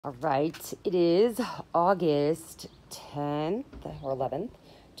All right, it is August 10th or 11th,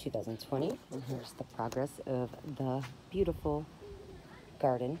 2020. And here's the progress of the beautiful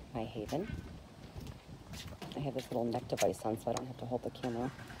garden, my haven. I have this little neck device on so I don't have to hold the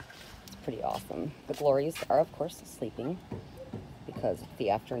camera. It's pretty awesome. The glories are, of course, sleeping because it's the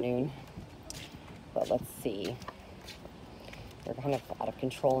afternoon. But let's see. They're kind of out of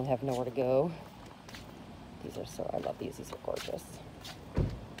control and have nowhere to go. These are I love these. These are gorgeous.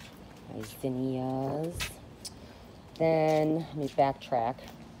 My zinnias. Then let me backtrack.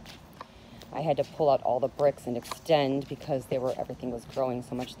 I had to pull out all the bricks and extend because everything was growing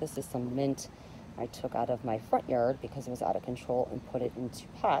so much. This is some mint I took out of my front yard because it was out of control and put it into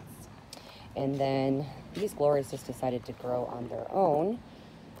pots. And then these glories just decided to grow on their own.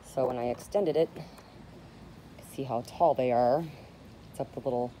 So when I extended it, see how tall they are. It's up the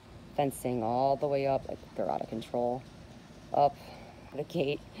little fencing all the way up. Like they're out of control. Up the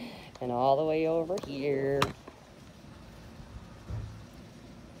gate and all the way over here.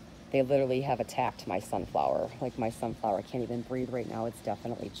 They literally have attacked my sunflower. Like my sunflower can't even breathe right now. It's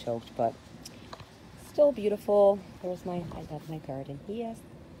definitely choked, but still beautiful. I love my garden. Yes.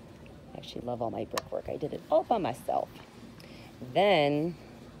 I actually love all my brickwork. I did it all by myself. Then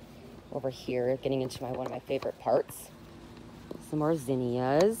over here, getting into one of my favorite parts, some more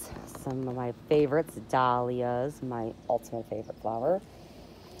zinnias, some of my favorites, dahlias, my ultimate favorite flower.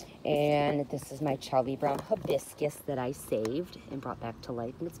 And this is my Charlie Brown hibiscus that I saved and brought back to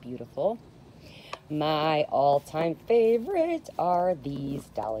life, and it's beautiful. My all-time favorite are these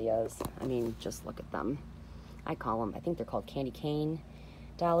dahlias. I mean, just look at them. I think they're called candy cane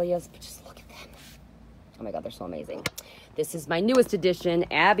dahlias, but just look at them. Oh my God, they're so amazing. This is my newest addition.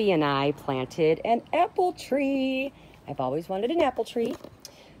 Abby and I planted an apple tree. I've always wanted an apple tree,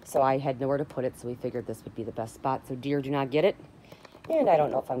 so I had nowhere to put it, so we figured this would be the best spot so deer do not get it. And I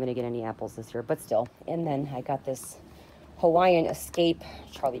don't know if I'm going to get any apples this year, but still. And then I got this Hawaiian Escape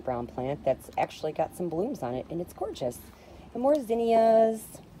Charlie Brown plant that's actually got some blooms on it, and it's gorgeous. And more zinnias.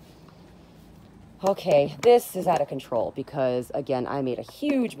 Okay, this is out of control because, again, I made a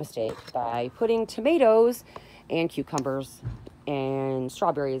huge mistake by putting tomatoes and cucumbers and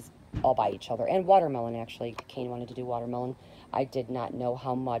strawberries all by each other. And watermelon, actually. Kane wanted to do watermelon. I did not know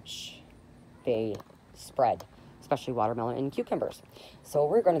how much they spread, especially watermelon and cucumbers. So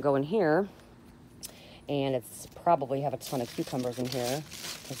we're going to go in here, and it's probably have a ton of cucumbers in here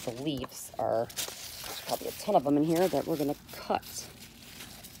because the leaves are probably a ton of them in here that we're going to cut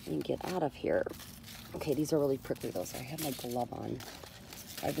and get out of here. Okay, these are really prickly though, so I have my glove on.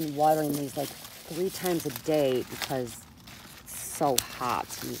 I've been watering these like 3 times a day because it's so hot.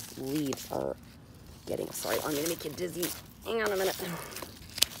 These leaves are sorry, I'm going to make you dizzy. Hang on a minute.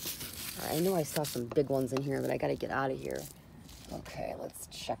 I know I saw some big ones in here, but I got to get out of here. Okay, let's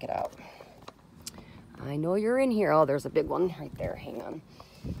check it out. I know you're in here. Oh, there's a big one right there. Hang on.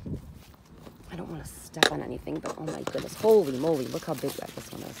 I don't want to step on anything, but oh my goodness. Holy moly, look how big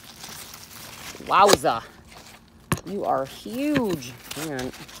this one is. Wowza. You are huge. Hang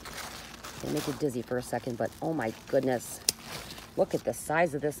on. I'll make you dizzy for a second, but oh my goodness. Look at the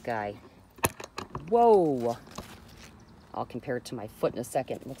size of this guy. Whoa. I'll compare it to my foot in a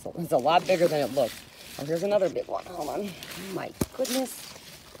second. It's a lot bigger than it looks. Oh, here's another big one. Hold on. Oh my goodness.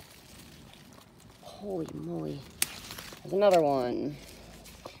 Holy moly. There's another one.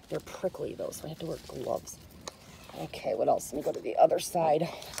 They're prickly though, so I have to wear gloves. Okay, what else? Let me go to the other side. Oh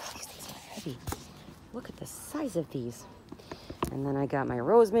my God, these things are heavy. Look at the size of these. And then I got my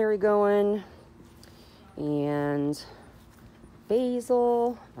rosemary going. And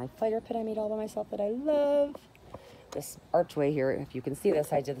basil. My fire pit I made all by myself that I love. This archway here, if you can see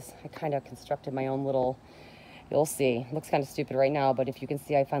this, I kind of constructed my own little, you'll see. It looks kind of stupid right now, but if you can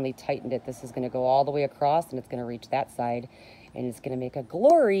see, I finally tightened it. This is going to go all the way across, and it's going to reach that side, and it's going to make a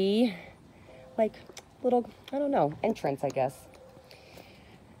glory, like little, I don't know, entrance, I guess.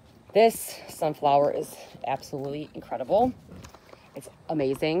 This sunflower is absolutely incredible. It's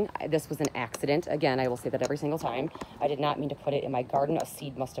amazing. This was an accident. Again, I will say that every single time. I did not mean to put it in my garden. A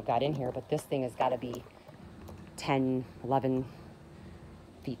seed must have got in here, but this thing has got to be 10, 11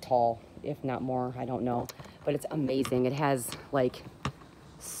 feet tall, if not more, I don't know. But it's amazing. It has like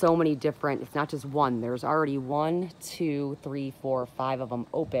so many different, it's not just one. There's already 1, 2, 3, 4, 5 of them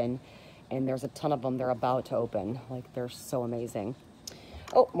open, and there's a ton of them they're about to open. Like, they're so amazing.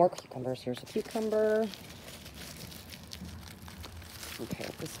 Oh, more cucumbers. Here's a cucumber. Okay,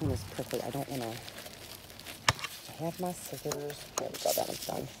 this one is prickly. I don't want to, I have my scissors. There we go, that one's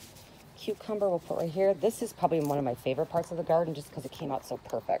done. Cucumber we'll put right here. This is probably one of my favorite parts of the garden just because it came out so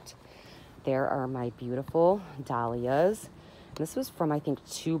perfect. There are my beautiful dahlias. This was from, I think,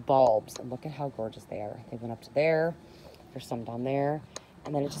 2 bulbs. And look at how gorgeous they are. They went up to there. There's some down there.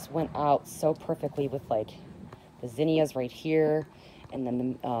 And then it just went out so perfectly with like the zinnias right here. And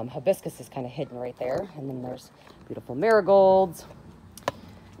then the hibiscus is kind of hidden right there. And then there's beautiful marigolds.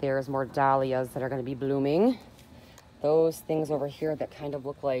 There's more dahlias that are going to be blooming. Those things over here that kind of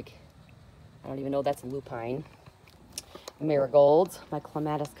look like, I don't even know, that's lupine. Marigolds. My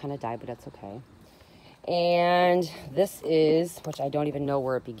clematis kind of died, but that's okay. And this is, which I don't even know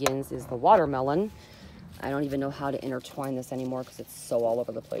where it begins, is the watermelon. I don't even know how to intertwine this anymore because it's so all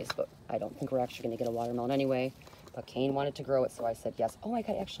over the place, but I don't think we're actually going to get a watermelon anyway. But Kane wanted to grow it, so I said yes. Oh my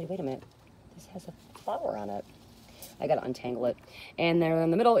God, actually, wait a minute. This has a flower on it. I got to untangle it. And there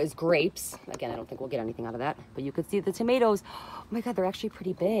in the middle is grapes. Again, I don't think we'll get anything out of that, but you could see the tomatoes. Oh my God, they're actually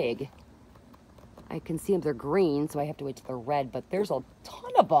pretty big. I can see them, they're green, so I have to wait till they're red, but there's a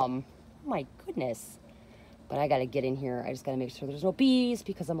ton of them. Oh my goodness. But I got to get in here. I just got to make sure there's no bees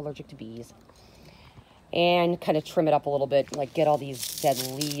because I'm allergic to bees. And kind of trim it up a little bit, like get all these dead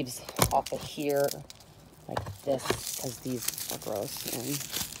leaves off of here, like this, because these are gross and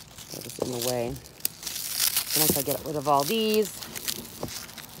they're just in the way. So once I get rid of all these,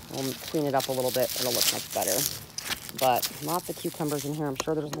 I'll clean it up a little bit. It'll look much better. But lots of cucumbers in here. I'm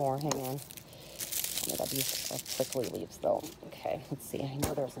sure there's more. Hang on. Oh my God, these are prickly leaves, though. Okay, let's see. I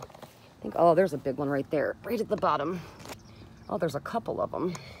know there's a, I think, oh, there's a big one right there, right at the bottom. Oh, there's a couple of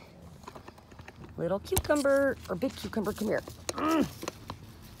them. Little cucumber, or big cucumber, come here. Oh,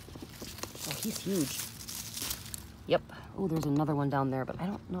 he's huge. Yep. Oh, there's another one down there, but I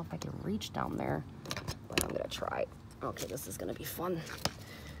don't know if I can reach down there. But I'm gonna try. Okay, this is gonna be fun.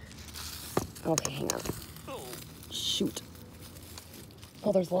 Okay, hang on. Oh, shoot.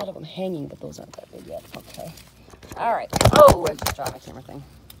 Oh, there's a lot of them hanging, but those aren't that big yet. Okay. All right. Oh, I just dropped my camera thing.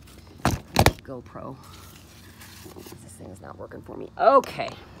 GoPro. This thing is not working for me. Okay.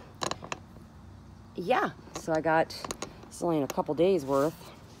 Yeah, so I got, it's only in a couple days worth,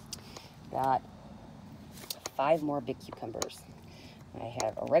 got 5 more big cucumbers. I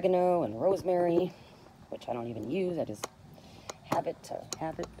have oregano and rosemary, which I don't even use, I just have it to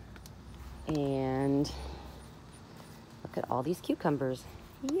have it. And look at all these cucumbers.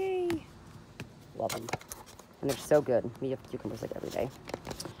 Yay! Love them. And they're so good. We have cucumbers like every day.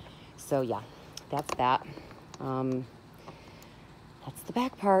 So yeah, that's that. That's the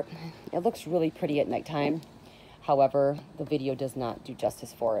back part. It looks really pretty at nighttime. However, the video does not do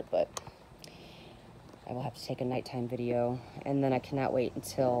justice for it, but I will have to take a nighttime video. And then I cannot wait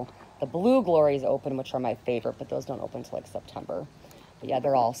until the blue glories open, which are my favorite, but those don't open until like September. But yeah,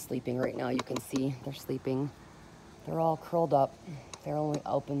 they're all sleeping right now. You can see they're sleeping. They're all curled up. They're only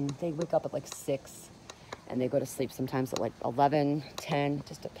open. They wake up at like 6 and they go to sleep sometimes at like 11, 10, it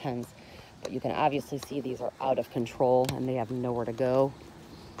just depends. But you can obviously see these are out of control and they have nowhere to go.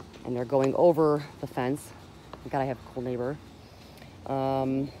 And they're going over the fence. Thank God I have a cool neighbor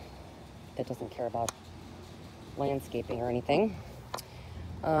that doesn't care about landscaping or anything.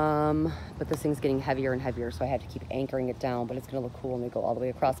 But this thing's getting heavier and heavier, so I had to keep anchoring it down, but it's gonna look cool when they go all the way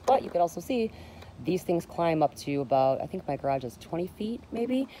across. But you can also see these things climb up to about, I think my garage is 20 feet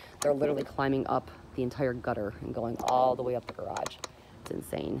maybe. They're literally climbing up the entire gutter and going all the way up the garage. It's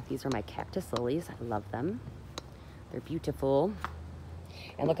insane. These are my cactus lilies. I love them. They're beautiful.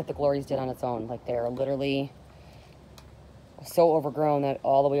 And look at the glories did on its own. Like they're literally so overgrown that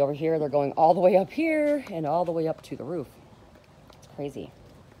all the way over here, they're going all the way up here and all the way up to the roof. It's crazy.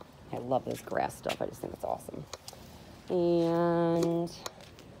 I love this grass stuff. I just think it's awesome. And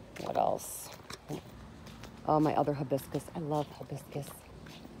what else? Oh, my other hibiscus. I love hibiscus.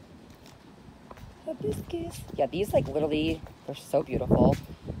 Hibiscus. Yeah, these like literally, they're so beautiful.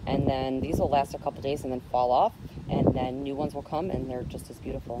 And then these will last a couple days and then fall off. And then new ones will come and they're just as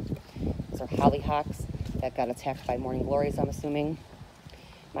beautiful. These are hollyhocks that got attacked by morning glories, I'm assuming.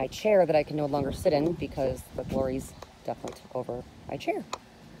 My chair that I can no longer sit in because the glories definitely took over my chair.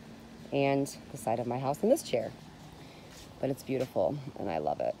 And the side of my house and this chair. But it's beautiful and I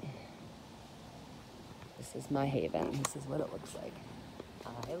love it. This is my haven. This is what it looks like.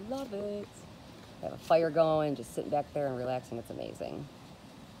 I love it. I have a fire going, just sitting back there and relaxing. It's amazing.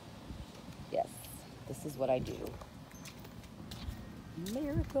 Yes, this is what I do.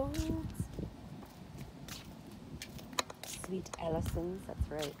 Marigolds. Sweet Allisons, that's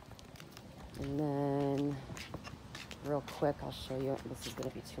right. And then, real quick, I'll show you. This is going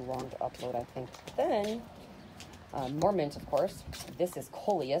to be too long to upload, I think. Then, more mint, of course. This is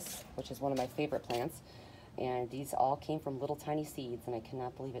Coleus, which is one of my favorite plants. And these all came from little tiny seeds, and I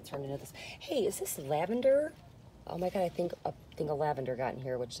cannot believe it turned into this. Hey, is this lavender? Oh my God, I think a thing of lavender got in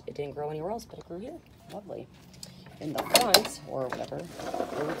here, which it didn't grow anywhere else, but it grew here. Lovely. in the front, or whatever.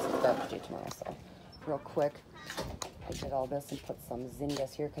 It's garbage day tomorrow, so real quick, I did all this and put some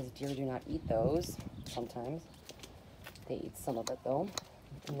Zinnias here because deer do not eat those sometimes. They eat some of it though.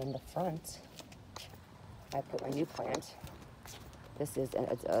 And then the front, I put my new plant. This is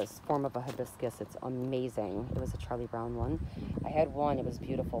a form of a hibiscus. It's amazing. It was a Charlie Brown one. I had one, it was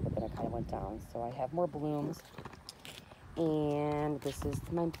beautiful, but then it kind of went down. So I have more blooms. And this is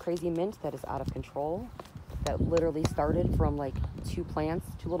my crazy mint that is out of control. That literally started from like two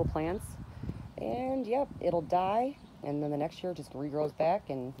little plants. And yep, it'll die. And then the next year it just regrows back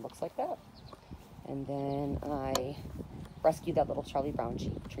and looks like that. And then I rescued that little Charlie Brown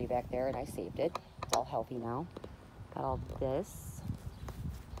tree back there and I saved it. It's all healthy now. Got all this.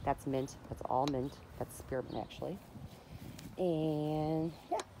 That's mint. That's all mint. That's spearmint actually. And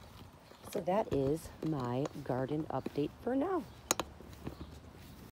yeah. So that is my garden update for now.